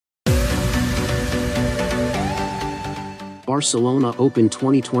Barcelona Open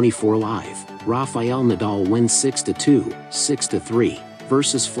 2024 Live, Rafael Nadal wins 6-2, 6-3,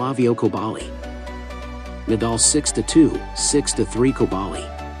 versus Flavio Cobolli. Nadal 6-2, 6-3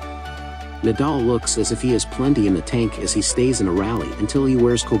 Cobolli. Nadal looks as if he has plenty in the tank as he stays in a rally until he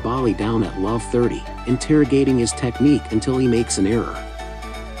wears Cobolli down at love 30, interrogating his technique until he makes an error.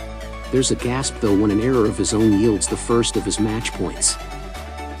 There's a gasp though when an error of his own yields the first of his match points.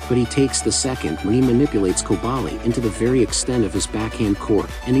 But he takes the second when he manipulates Cobolli into the very extent of his backhand court,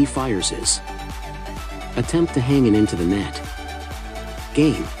 and he fires his attempt to hang it into the net.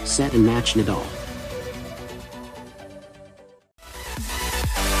 Game, set and match. Nadal.